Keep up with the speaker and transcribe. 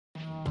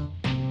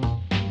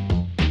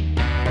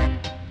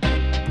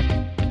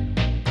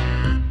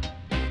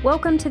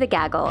Welcome to The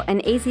Gaggle,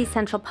 an AZ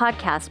Central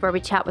podcast where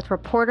we chat with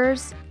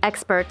reporters,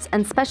 experts,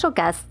 and special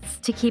guests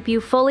to keep you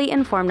fully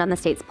informed on the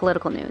state's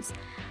political news.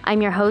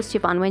 I'm your host,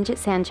 Yvonne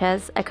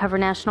Wingett-Sanchez. I cover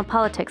national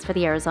politics for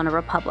the Arizona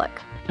Republic.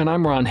 And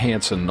I'm Ron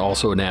Hansen,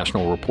 also a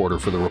national reporter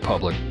for the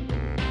Republic.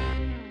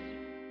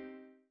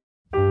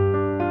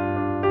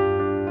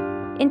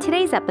 In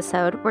today's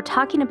episode, we're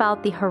talking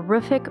about the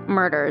horrific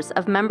murders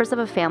of members of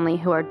a family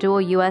who are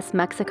dual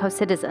U.S.-Mexico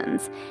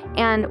citizens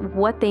and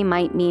what they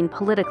might mean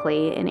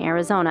politically in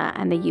Arizona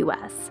and the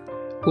U.S.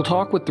 We'll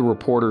talk with the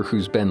reporter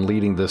who's been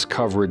leading this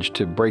coverage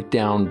to break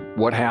down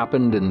what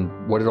happened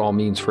and what it all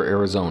means for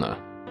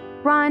Arizona.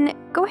 Ron,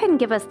 go ahead and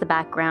give us the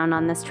background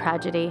on this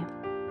tragedy.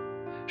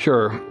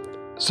 Sure.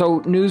 So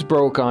news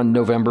broke on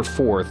November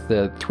 4th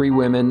that 3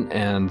 women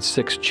and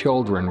 6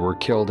 children were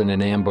killed in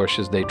an ambush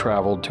as they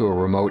traveled to a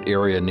remote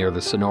area near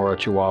the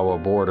Sonora-Chihuahua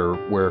border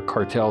where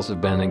cartels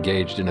have been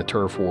engaged in a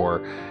turf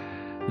war.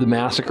 The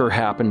massacre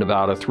happened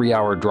about a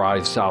 3-hour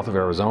drive south of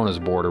Arizona's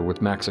border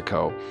with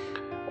Mexico.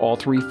 All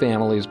 3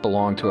 families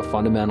belonged to a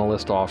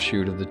fundamentalist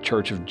offshoot of the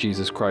Church of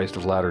Jesus Christ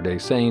of Latter-day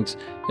Saints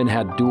and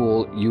had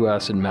dual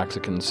U.S. and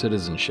Mexican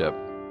citizenship.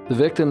 The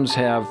victims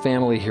have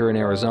family here in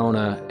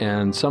Arizona,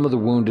 and some of the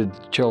wounded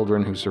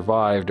children who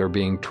survived are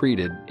being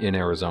treated in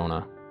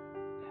Arizona.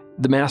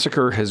 The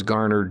massacre has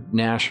garnered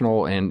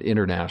national and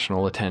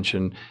international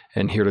attention,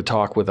 and here to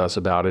talk with us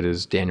about it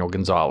is Daniel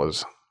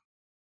Gonzalez.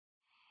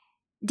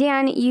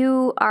 Dan,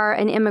 you are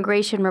an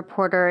immigration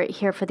reporter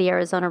here for the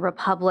Arizona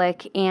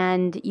Republic,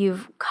 and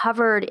you've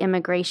covered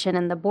immigration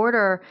and the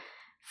border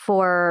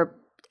for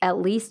at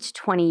least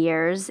 20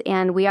 years,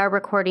 and we are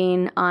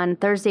recording on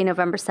Thursday,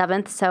 November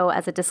 7th, so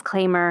as a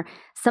disclaimer,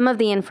 some of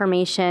the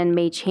information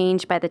may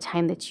change by the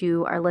time that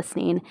you are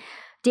listening.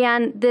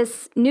 Dan,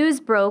 this news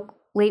broke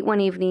late one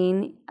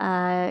evening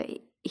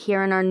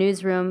here in our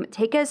newsroom.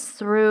 Take us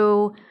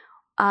through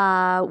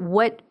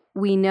what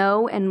we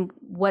know and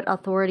what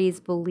authorities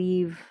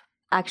believe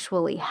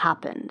actually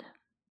happened.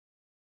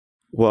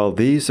 Well,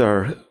 these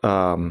are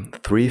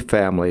 3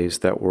 families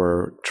that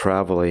were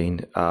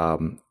traveling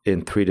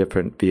in 3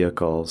 different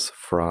vehicles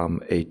from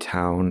a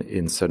town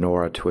in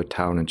Sonora to a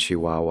town in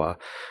Chihuahua.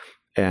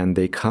 And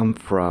they come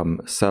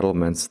from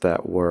settlements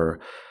that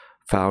were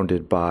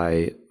founded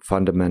by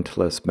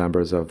fundamentalist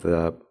members of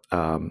the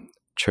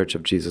Church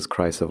of Jesus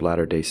Christ of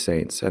Latter-day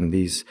Saints. And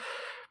these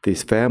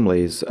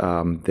families,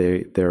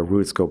 their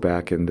roots go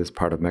back in this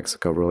part of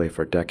Mexico really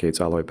for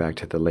decades, all the way back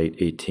to the late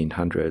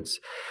 1800s.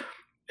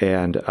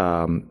 And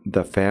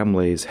the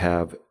families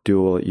have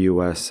dual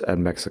U.S.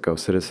 and Mexico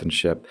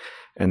citizenship,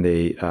 and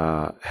they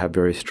have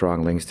very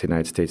strong links to the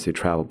United States. They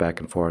travel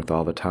back and forth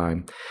all the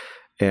time.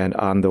 And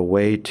on the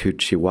way to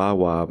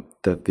Chihuahua,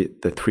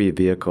 the 3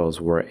 vehicles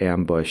were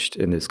ambushed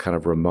in this kind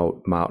of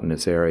remote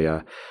mountainous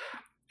area.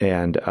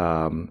 And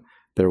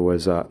there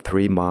was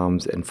 3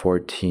 moms and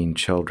 14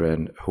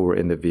 children who were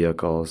in the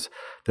vehicles.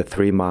 The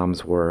 3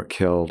 moms were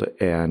killed,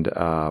 and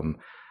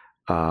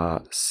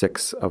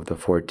 6 of the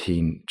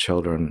 14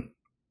 children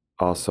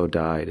also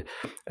died.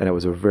 And it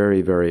was a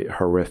very, very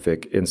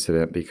horrific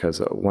incident because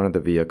one of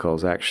the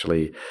vehicles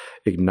actually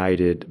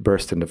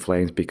burst into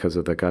flames because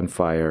of the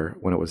gunfire.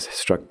 When it was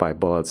struck by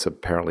bullets,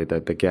 apparently the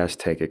gas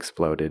tank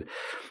exploded.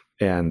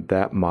 And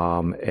that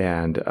mom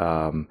and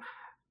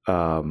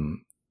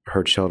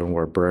her children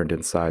were burned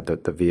inside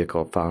the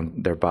vehicle.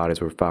 Their bodies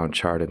were found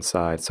charred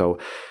inside. So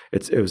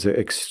it was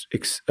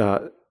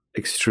an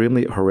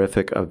extremely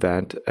horrific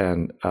event,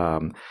 and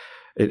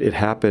it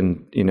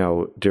happened,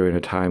 during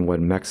a time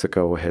when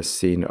Mexico has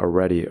seen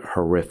already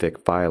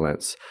horrific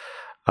violence,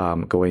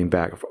 going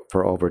back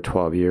for over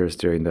 12 years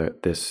during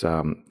this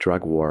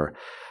drug war.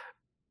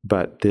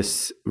 But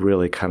this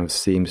really kind of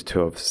seems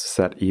to have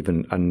set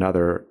even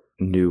another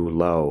new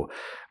low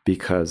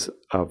because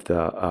of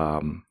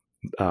the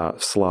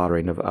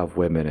slaughtering of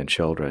women and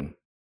children.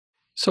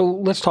 So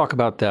let's talk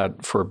about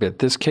that for a bit.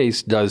 This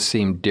case does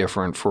seem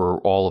different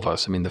for all of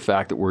us. I mean, the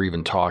fact that we're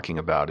even talking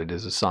about it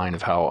is a sign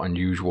of how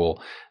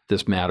unusual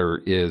this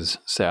matter is,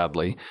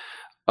 sadly.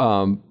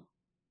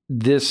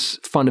 This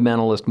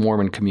fundamentalist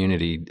Mormon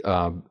community,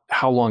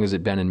 how long has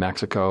it been in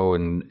Mexico,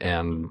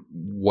 and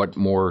what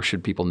more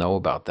should people know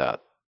about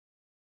that?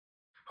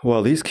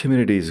 Well, these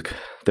communities,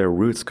 their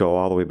roots go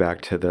all the way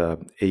back to the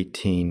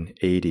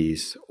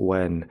 1880s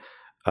when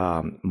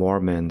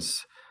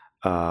Mormons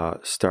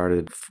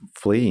started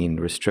fleeing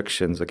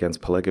restrictions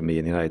against polygamy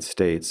in the United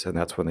States, and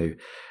that's when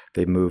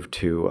they moved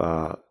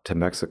to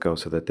Mexico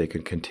so that they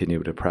could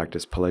continue to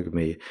practice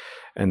polygamy.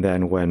 And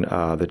then when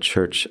the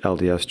church,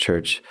 LDS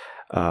Church,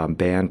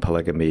 banned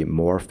polygamy,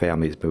 more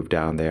families moved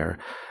down there.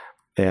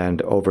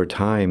 And over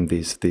time,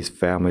 these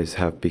families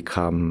have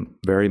become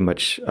very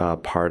much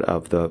part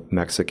of the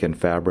Mexican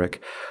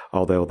fabric,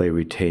 although they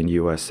retain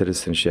U.S.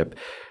 citizenship.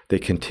 They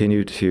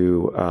continue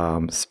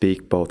to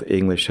speak both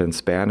English and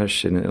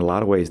Spanish, and in a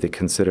lot of ways, they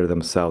consider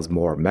themselves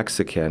more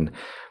Mexican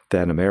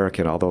than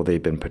American, although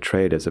they've been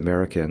portrayed as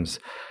Americans.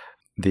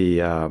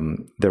 They're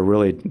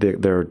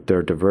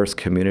diverse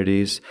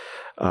communities.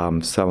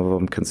 Some of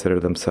them consider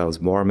themselves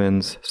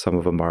Mormons. Some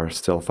of them are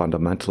still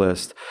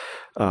fundamentalists.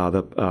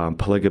 The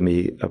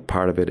polygamy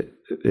part of it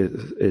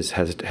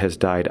has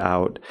died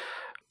out,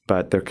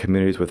 but they're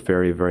communities with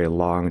very, very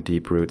long,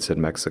 deep roots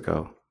in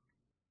Mexico.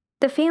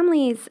 The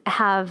families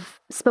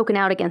have spoken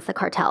out against the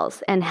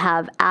cartels and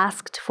have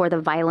asked for the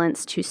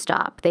violence to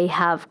stop. They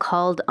have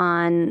called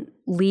on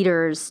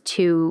leaders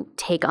to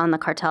take on the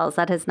cartels.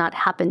 That has not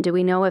happened. Do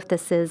we know if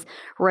this is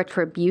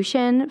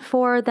retribution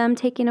for them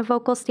taking a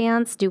vocal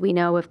stance? Do we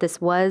know if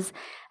this was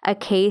a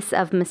case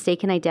of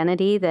mistaken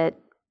identity, that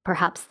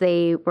perhaps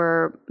they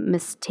were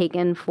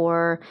mistaken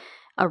for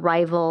a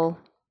rival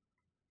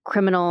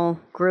criminal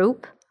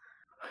group?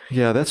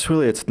 Yeah,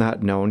 it's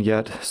not known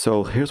yet.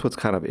 So here's what's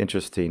kind of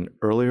interesting.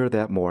 Earlier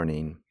that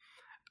morning,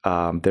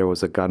 there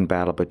was a gun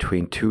battle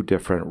between two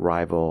different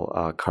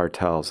rival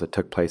cartels that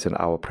took place in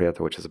Agua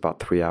Prieta, which is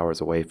about 3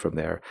 hours away from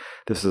there.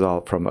 This is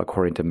all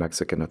according to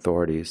Mexican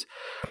authorities.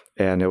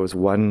 And it was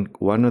one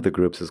of the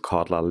groups is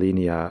called La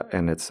Linea,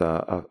 and it's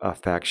a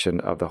faction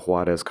of the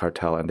Juarez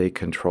cartel, and they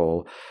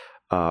control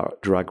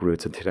drug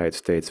routes in the United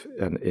States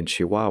and in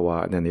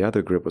Chihuahua. And then the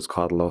other group was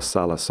called Los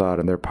Salazar,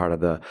 and they're part of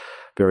the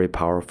very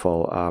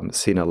powerful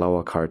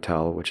Sinaloa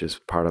cartel, which is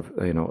part of,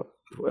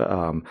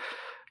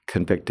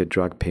 convicted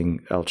drug king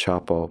El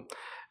Chapo.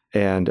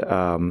 And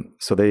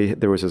so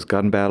there was this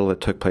gun battle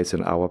that took place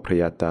in Agua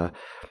Prieta,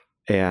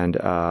 and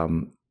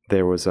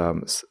there was,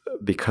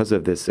 because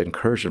of this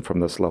incursion from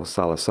this Los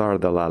Salazar,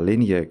 the La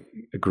Linea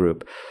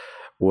group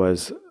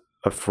was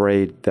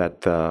afraid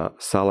that the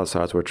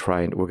Salazars were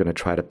going to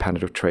try to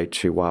penetrate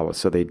Chihuahua.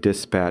 So they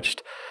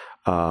dispatched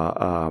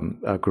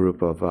a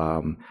group of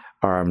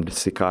armed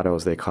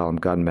sicados, they call them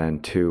gunmen,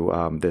 to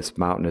this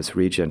mountainous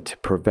region to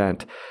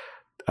prevent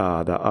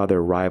the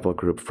other rival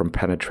group from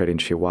penetrating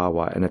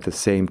Chihuahua. And at the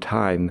same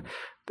time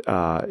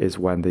is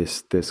when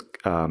this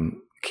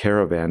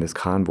caravan, this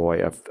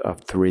convoy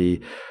of 3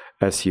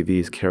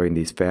 SUVs carrying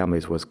these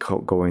families was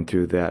going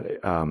through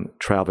that,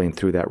 traveling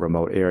through that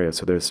remote area.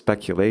 So there's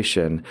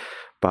speculation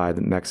by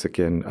the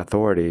Mexican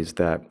authorities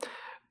that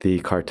the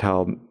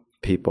cartel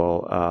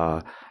people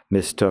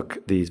mistook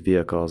these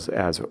vehicles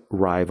as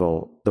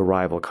the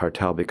rival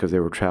cartel, because they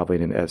were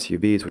traveling in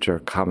SUVs, which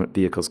are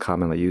vehicles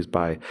commonly used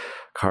by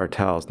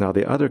cartels. Now,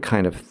 the other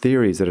kind of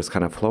theories that is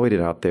kind of floating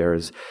out there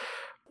is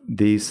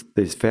these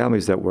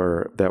families that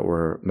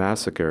were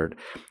massacred,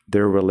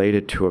 they're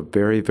related to a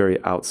very,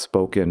 very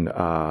outspoken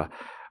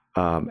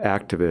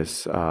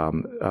activist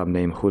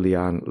named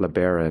Julian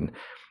Lebaron.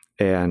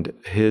 And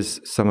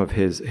some of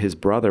his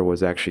brother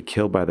was actually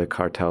killed by the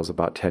cartels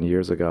about 10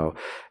 years ago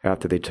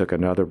after they took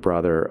another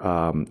brother,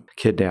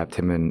 kidnapped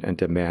him and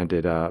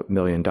demanded $1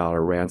 million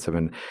ransom.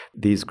 And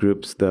these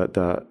groups,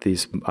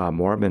 these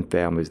Mormon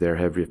families there,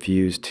 have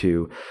refused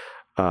to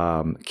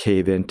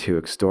cave into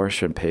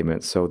extortion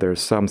payments. So there's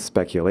some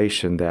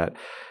speculation that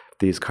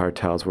these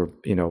cartels were,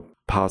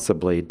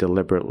 possibly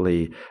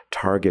deliberately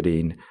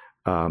targeting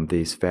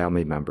these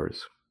family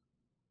members.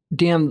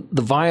 Dan,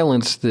 the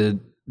violence that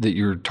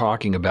you're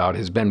talking about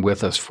has been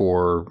with us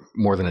for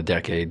more than a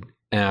decade.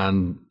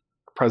 And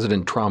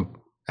President Trump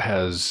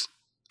has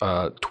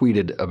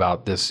tweeted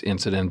about this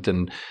incident,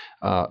 and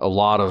a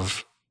lot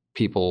of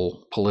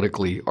people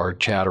politically are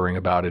chattering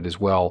about it as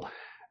well.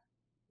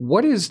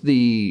 What is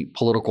the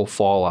political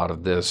fallout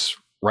of this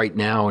right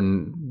now,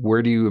 and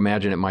where do you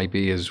imagine it might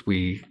be as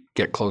we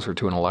get closer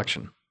to an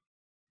election?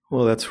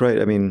 Well, that's right.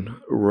 I mean,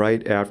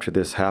 right after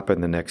this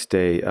happened, the next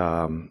day,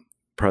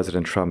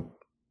 President Trump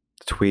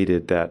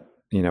tweeted that,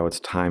 it's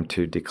time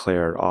to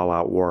declare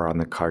all-out war on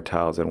the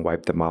cartels and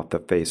wipe them off the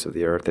face of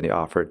the earth. And he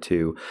offered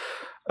to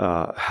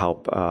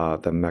help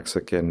the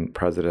Mexican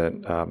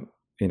president,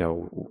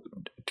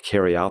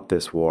 carry out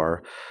this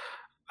war.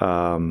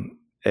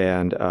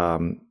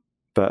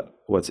 But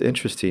what's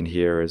interesting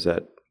here is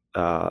that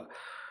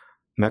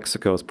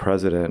Mexico's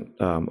president,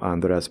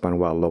 Andrés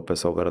Manuel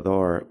López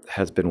Obrador,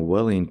 has been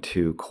willing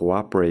to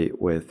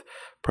cooperate with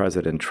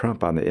President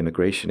Trump on the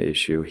immigration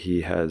issue.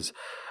 He has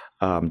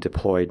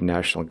deployed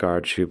National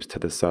Guard troops to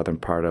the southern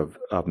part of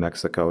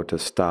Mexico to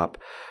stop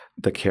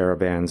the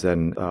caravans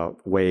and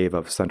wave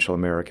of Central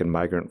American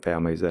migrant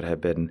families that have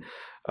been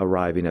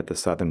arriving at the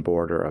southern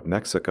border of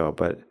Mexico.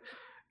 But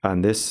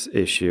on this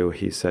issue,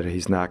 he said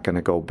he's not going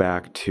to go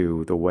back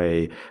to the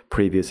way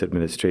previous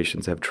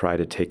administrations have tried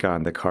to take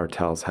on the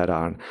cartels head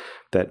on,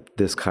 that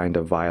this kind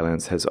of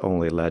violence has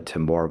only led to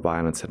more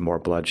violence and more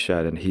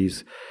bloodshed. And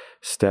he's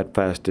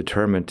steadfast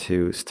determined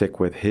to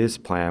stick with his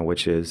plan,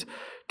 which is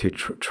to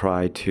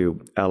try to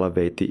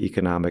elevate the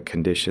economic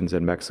conditions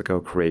in Mexico,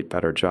 create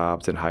better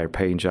jobs and higher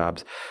paying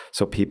jobs,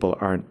 so people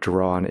aren't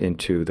drawn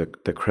into the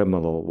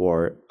criminal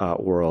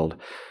world.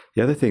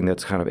 The other thing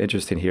that's kind of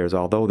interesting here is,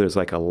 although there's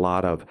like a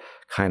lot of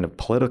kind of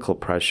political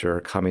pressure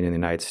coming in the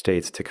United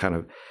States to kind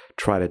of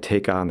try to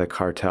take on the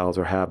cartels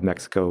or help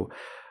Mexico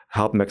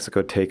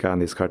take on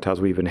these cartels.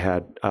 We even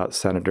had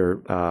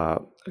Senator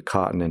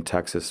Cotton in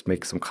Texas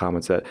make some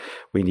comments that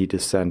we need to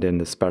send in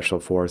the special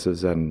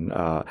forces and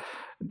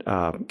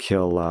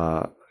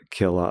kill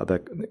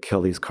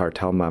these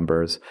cartel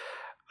members.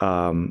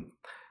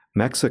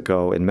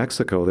 In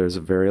Mexico, there's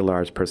a very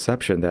large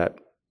perception that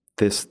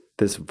this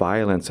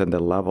violence and the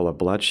level of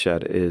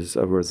bloodshed is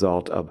a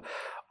result of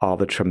all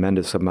the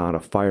tremendous amount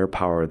of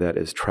firepower that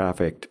is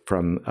trafficked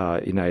from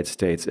United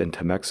States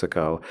into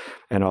Mexico,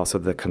 and also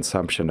the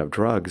consumption of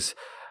drugs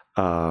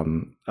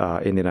in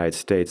the United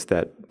States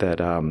that the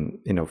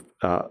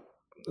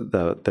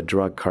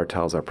drug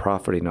cartels are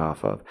profiting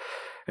off of.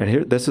 And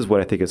here, this is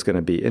what I think is going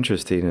to be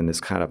interesting in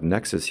this kind of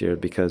nexus here,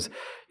 because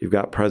you've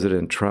got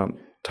President Trump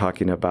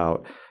talking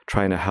about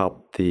trying to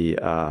help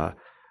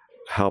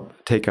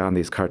take on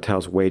these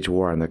cartels, wage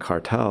war on the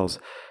cartels,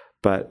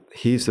 but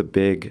he's a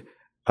big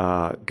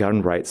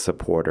gun rights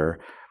supporter.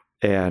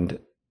 And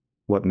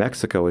what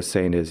Mexico is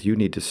saying is you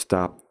need to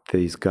stop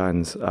these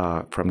guns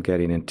from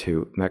getting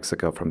into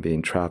Mexico, from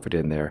being trafficked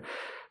in there.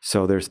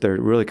 So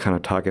they're really kind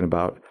of talking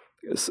about,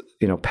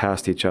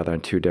 past each other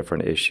on two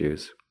different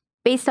issues.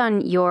 Based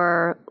on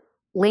your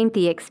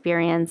lengthy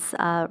experience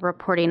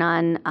reporting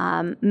on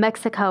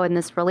Mexico and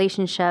this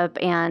relationship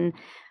and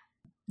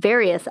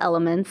various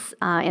elements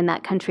in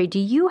that country, do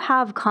you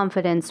have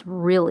confidence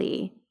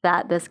really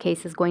that this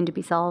case is going to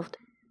be solved?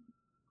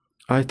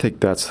 I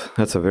think that's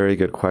a very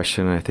good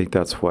question. I think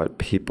that's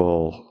what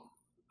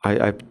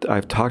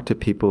I've talked to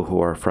people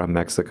who are from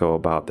Mexico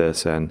about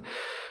this, and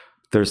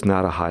there's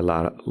not a high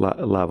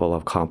level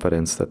of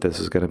confidence that this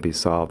is going to be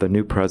solved. The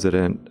new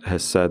president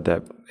has said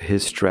that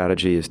his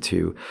strategy is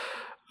to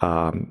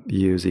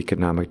use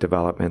economic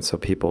development so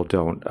people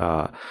don't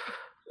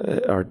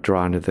are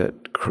drawn to the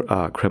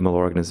criminal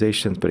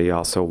organizations, but he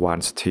also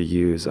wants to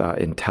use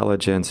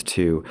intelligence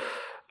to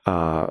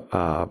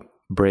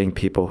bring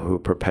people who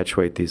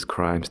perpetuate these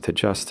crimes to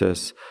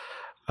justice.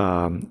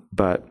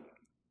 But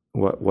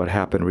what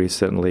happened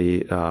recently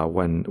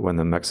when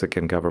the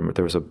Mexican government,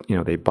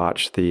 they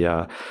botched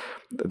the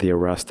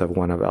arrest of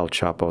one of El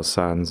Chapo's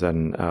sons,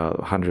 and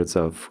hundreds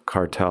of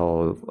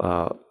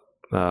cartel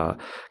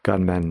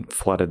gunmen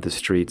flooded the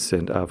streets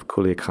of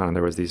Culiacan.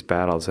 There was these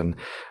battles, and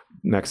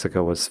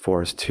Mexico was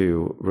forced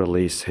to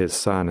release his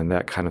son, and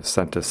that kind of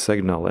sent a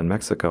signal in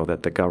Mexico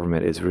that the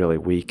government is really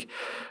weak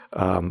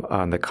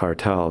on the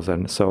cartels.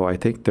 And so I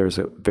think there's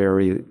a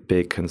very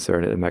big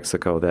concern in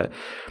Mexico that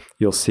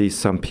you'll see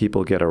some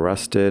people get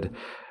arrested,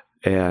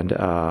 and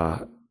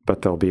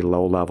but there'll be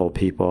low-level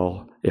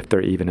people, if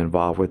they're even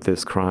involved with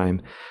this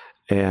crime,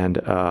 and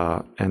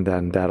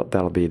then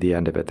that'll be the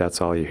end of it.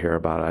 That's all you hear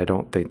about it. I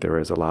don't think there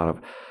is a lot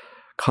of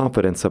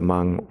confidence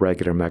among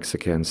regular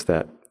Mexicans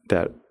that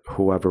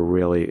whoever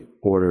really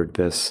ordered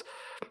this,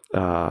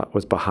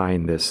 was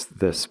behind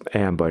this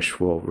ambush,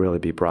 will really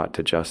be brought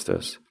to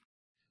justice.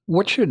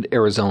 What should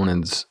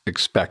Arizonans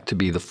expect to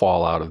be the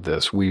fallout of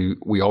this?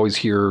 We always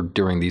hear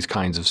during these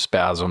kinds of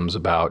spasms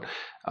about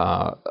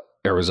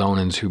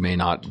Arizonans who may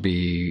not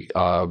be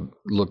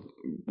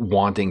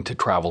wanting to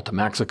travel to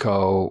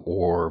Mexico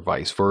or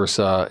vice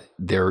versa.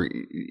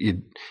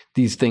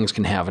 These things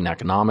can have an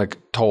economic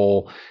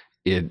toll.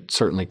 It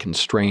certainly can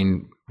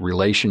strain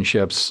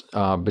relationships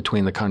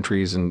between the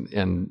countries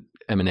and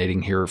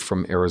emanating here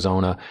from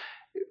Arizona.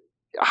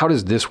 How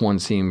does this one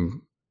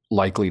seem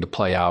likely to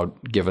play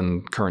out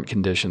given current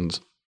conditions?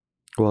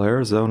 Well,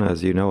 Arizona,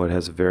 as you know, it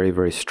has very,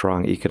 very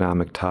strong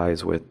economic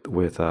ties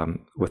with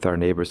our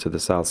neighbors to the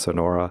south,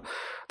 Sonora.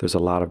 There's a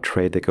lot of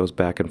trade that goes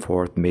back and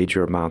forth,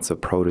 major amounts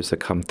of produce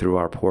that come through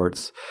our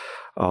ports.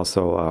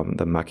 Also,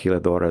 the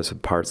maquiladoras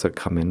and parts that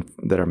come in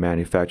that are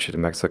manufactured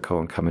in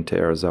Mexico and come into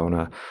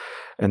Arizona.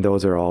 And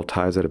those are all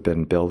ties that have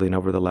been building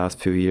over the last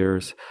few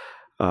years.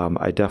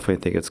 I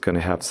definitely think it's going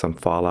to have some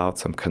fallout,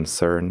 some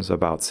concerns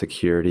about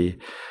security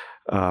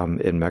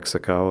in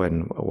Mexico,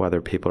 and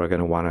whether people are going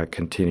to want to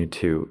continue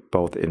to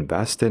both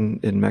invest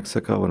in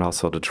Mexico and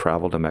also to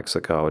travel to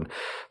Mexico. And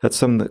that's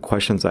some of the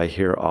questions I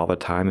hear all the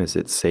time. Is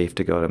it safe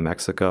to go to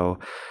Mexico?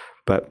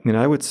 But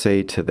I would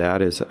say to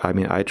that is,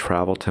 I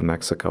travel to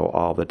Mexico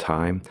all the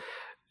time.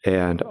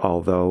 And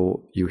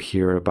although when you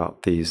hear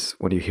about these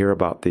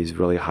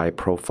really high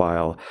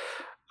profile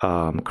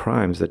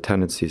crimes, the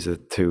tendency is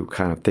to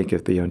kind of think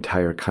of the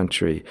entire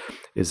country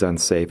is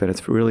unsafe. And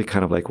it's really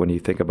kind of like when you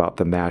think about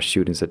the mass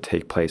shootings that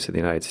take place in the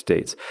United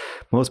States.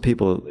 Most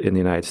people in the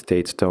United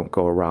States don't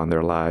go around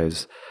their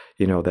lives,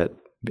 that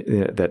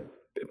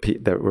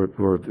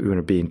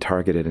we're being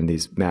targeted in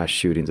these mass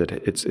shootings.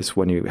 It's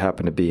when you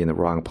happen to be in the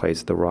wrong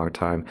place at the wrong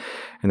time.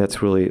 And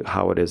that's really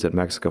how it is in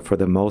Mexico. For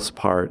the most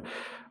part,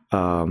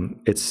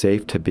 it's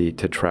safe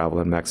to travel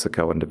in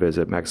Mexico and to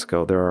visit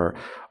Mexico. There are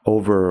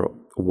over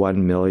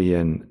 1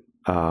 million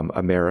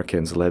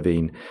Americans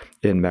living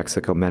in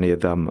Mexico. Many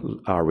of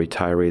them are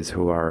retirees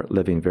who are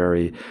living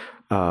very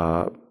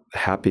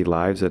happy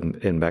lives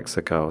in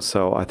Mexico.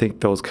 So I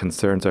think those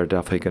concerns are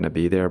definitely going to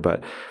be there.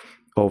 But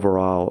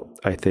overall,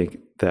 I think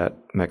that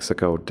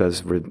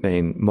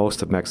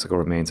most of Mexico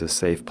remains a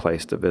safe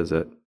place to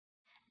visit.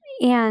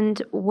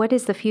 And what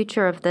is the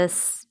future of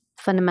this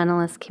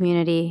fundamentalist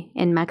community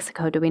in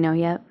Mexico? Do we know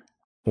yet?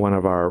 One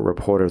of our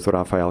reporters,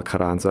 Rafael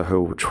Carranza,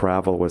 who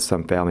traveled with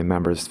some family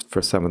members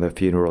for some of the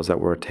funerals that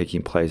were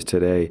taking place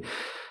today,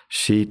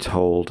 she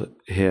told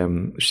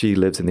him, she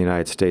lives in the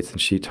United States,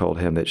 and she told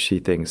him that she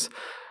thinks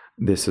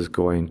this is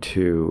going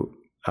to,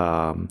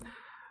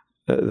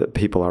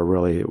 people are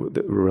really,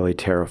 really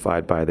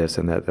terrified by this,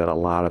 and that a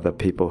lot of the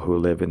people who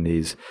live in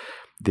these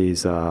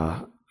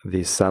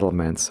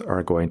settlements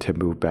are going to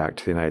move back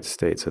to the United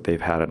States, that they've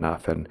had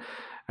enough, and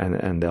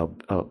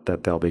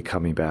they'll be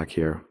coming back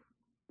here.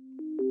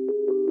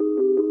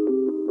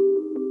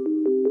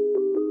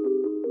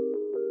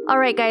 All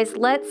right, guys,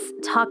 let's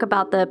talk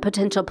about the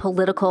potential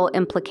political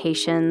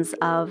implications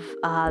of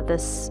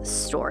this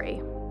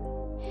story.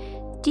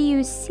 Do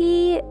you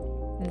see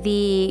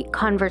the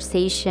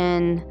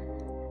conversation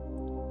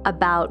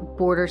about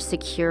border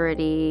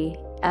security,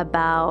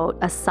 about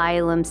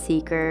asylum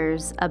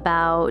seekers,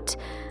 about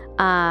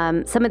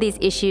some of these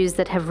issues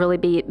that have really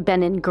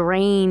been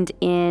ingrained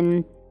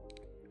in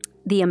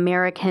the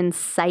American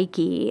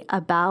psyche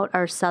about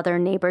our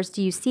southern neighbors?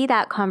 Do you see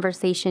that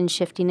conversation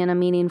shifting in a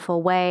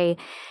meaningful way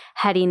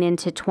heading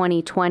into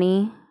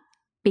 2020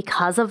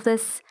 because of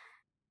this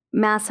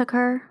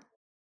massacre?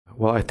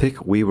 Well, I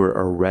think we were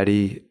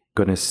already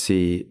going to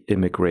see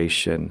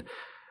immigration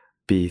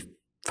be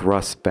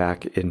thrust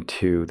back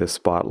into the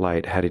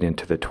spotlight heading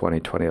into the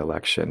 2020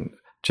 election,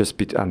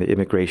 just on the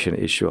immigration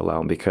issue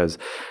alone, because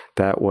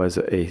that was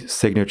a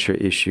signature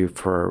issue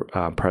for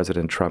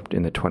President Trump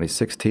in the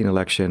 2016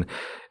 election.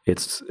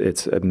 It's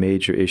a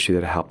major issue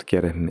that helped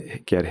get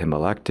him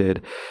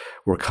elected.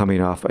 We're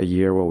coming off a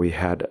year where we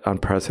had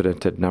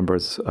unprecedented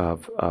numbers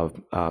of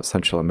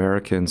Central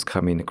Americans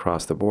coming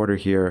across the border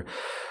here.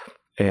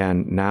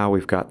 And now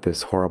we've got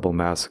this horrible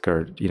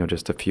massacre,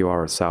 just a few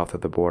hours south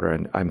of the border.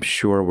 And I'm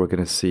sure we're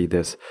going to see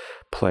this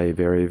play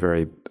very,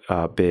 very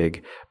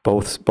big,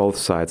 both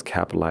sides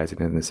capitalizing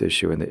in this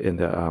issue in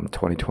the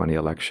 2020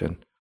 election.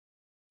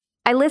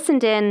 I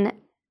listened in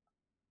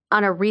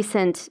on a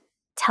recent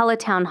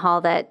teletown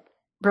hall that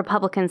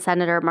Republican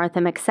Senator Martha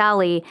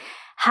McSally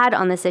had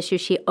on this issue.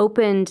 She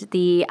opened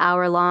the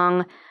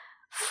hour-long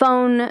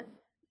phone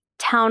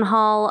town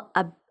hall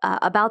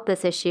about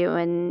this issue,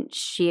 and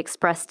she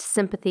expressed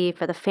sympathy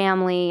for the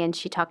family, and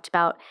she talked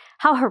about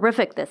how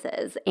horrific this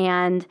is.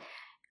 And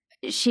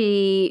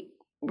she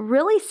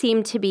really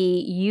seemed to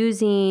be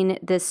using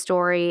this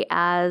story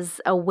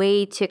as a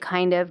way to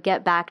kind of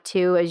get back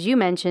to, as you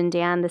mentioned,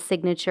 Dan, the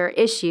signature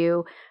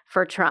issue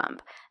for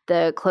Trump,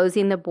 the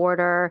closing the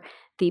border,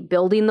 the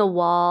building the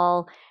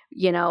wall,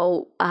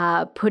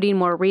 putting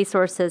more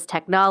resources,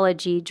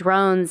 technology,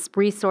 drones,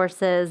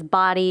 resources,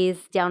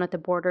 bodies down at the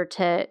border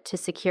to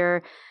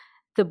secure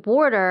the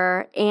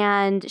border.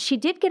 And she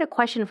did get a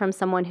question from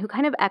someone who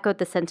kind of echoed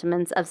the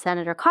sentiments of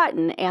Senator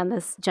Cotton. And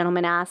this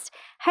gentleman asked,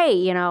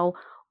 hey,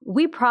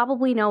 we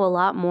probably know a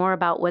lot more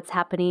about what's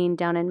happening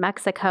down in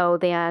Mexico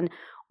than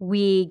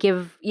we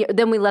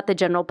let the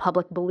general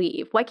public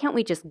believe. Why can't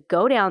we just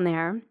go down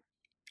there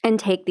and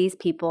take these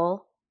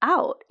people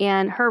out?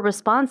 And her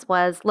response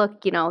was,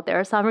 look,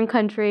 they're a sovereign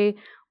country.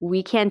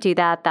 We can't do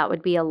that. That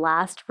would be a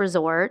last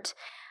resort.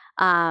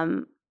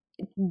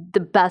 The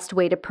best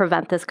way to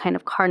prevent this kind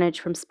of carnage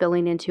from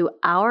spilling into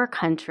our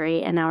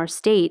country and our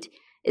state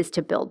is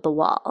to build the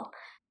wall.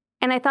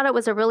 And I thought it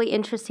was a really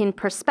interesting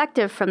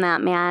perspective from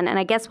that man. And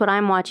I guess what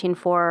I'm watching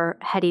for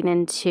heading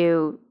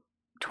into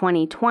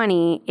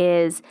 2020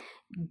 is,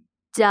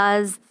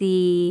 does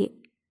the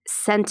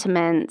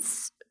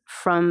sentiments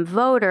from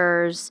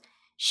voters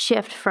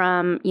shift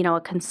from,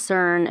 a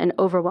concern, an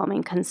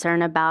overwhelming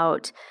concern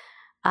about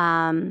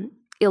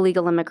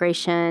illegal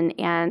immigration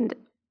and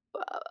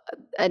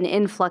an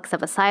influx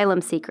of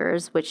asylum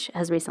seekers, which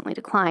has recently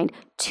declined,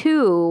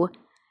 to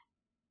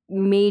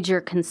major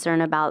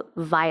concern about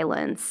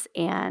violence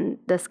and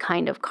this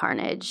kind of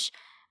carnage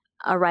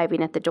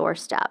arriving at the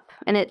doorstep.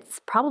 And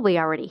it's probably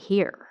already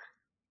here.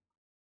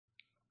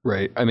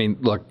 Right. I mean,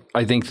 look,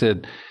 I think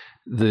that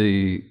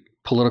the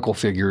political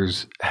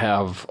figures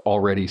have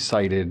already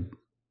cited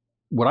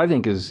what I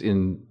think is,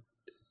 in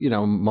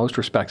most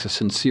respects, a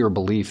sincere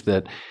belief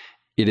that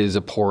it is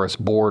a porous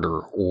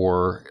border,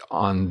 or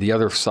on the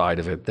other side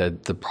of it,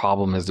 that the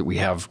problem is that we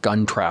have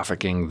gun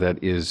trafficking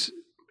that is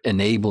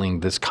enabling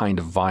this kind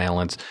of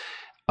violence.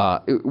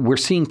 We're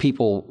seeing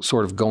people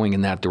sort of going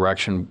in that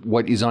direction.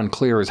 What is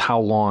unclear is how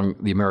long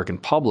the American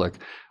public,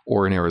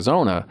 or in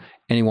Arizona,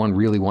 anyone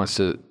really wants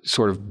to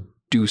sort of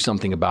do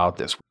something about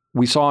this.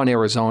 We saw in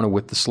Arizona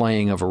with the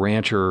slaying of a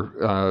rancher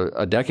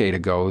a decade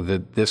ago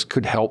that this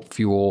could help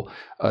fuel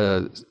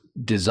a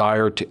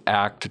desire to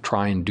act, to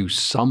try and do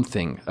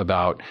something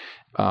about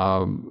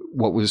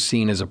what was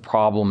seen as a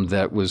problem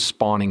that was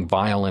spawning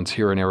violence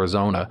here in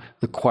Arizona.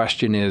 The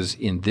question is,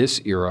 in this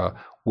era,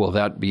 will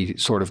that be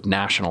sort of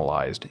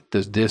nationalized?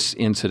 Does this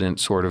incident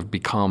sort of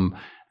become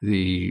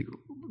the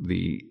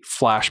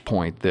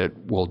flashpoint that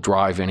will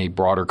drive any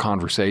broader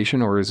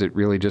conversation, or is it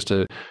really just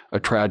a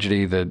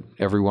tragedy that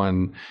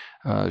everyone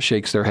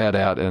shakes their head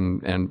at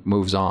and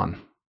moves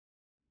on?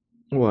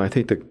 Well, I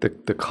think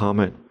the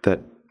comment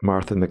that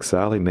Martha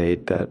McSally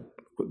made, that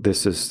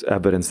this is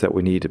evidence that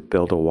we need to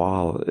build a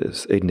wall,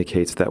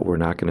 indicates that we're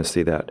not going to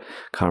see that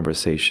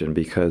conversation,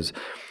 because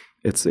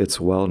it's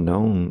well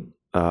known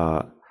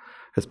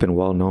it's been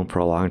well known for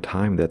a long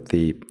time that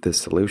the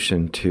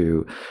solution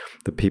to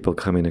the people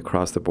coming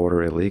across the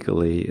border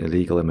illegally,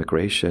 illegal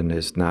immigration,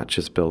 is not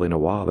just building a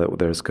wall. That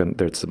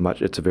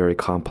it's a very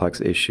complex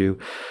issue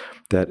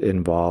that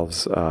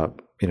involves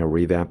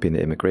revamping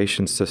the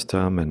immigration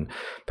system and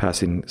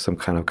passing some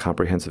kind of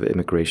comprehensive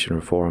immigration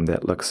reform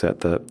that looks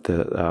at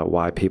the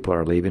why people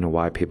are leaving and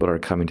why people are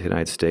coming to the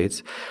United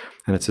States.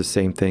 And it's the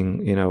same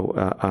thing,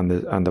 on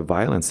the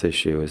violence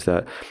issue, is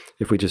that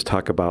if we just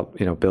talk about,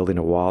 building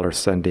a wall or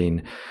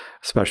sending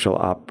special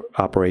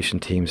operation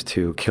teams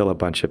to kill a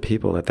bunch of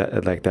people,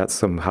 that's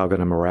somehow going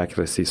to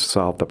miraculously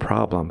solve the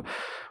problem,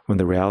 when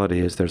the reality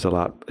is there's a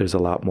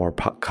lot more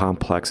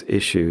complex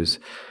issues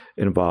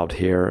involved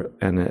here,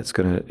 and it's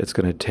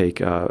gonna take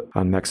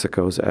on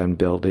Mexico's end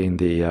building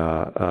the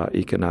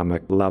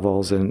economic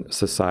levels in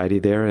society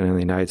there, and in the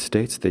United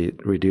States, the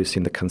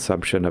reducing the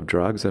consumption of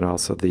drugs and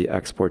also the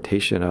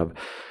exportation of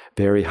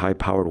very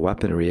high-powered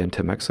weaponry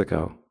into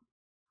Mexico.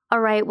 All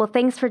right. Well,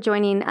 thanks for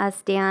joining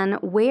us, Dan.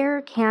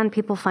 Where can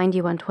people find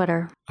you on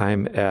Twitter?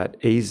 I'm at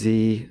AZ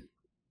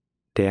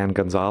Dan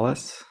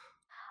Gonzalez.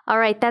 All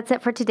right, that's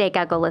it for today,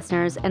 Gaggle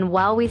listeners. And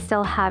while we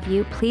still have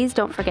you, please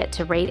don't forget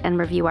to rate and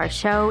review our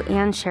show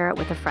and share it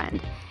with a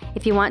friend.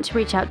 If you want to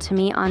reach out to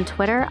me on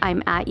Twitter,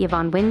 I'm at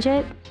Yvonne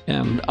Winget.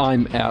 And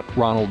I'm at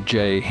Ronald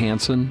J.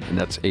 Hansen, and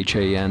that's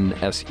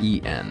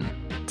Hansen.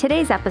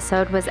 Today's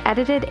episode was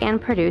edited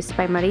and produced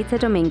by Maritza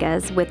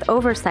Dominguez with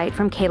oversight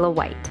from Kayla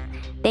White.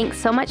 Thanks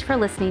so much for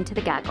listening to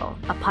The Gaggle,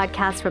 a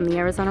podcast from the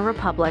Arizona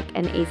Republic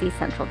and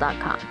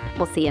azcentral.com.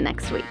 We'll see you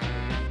next week.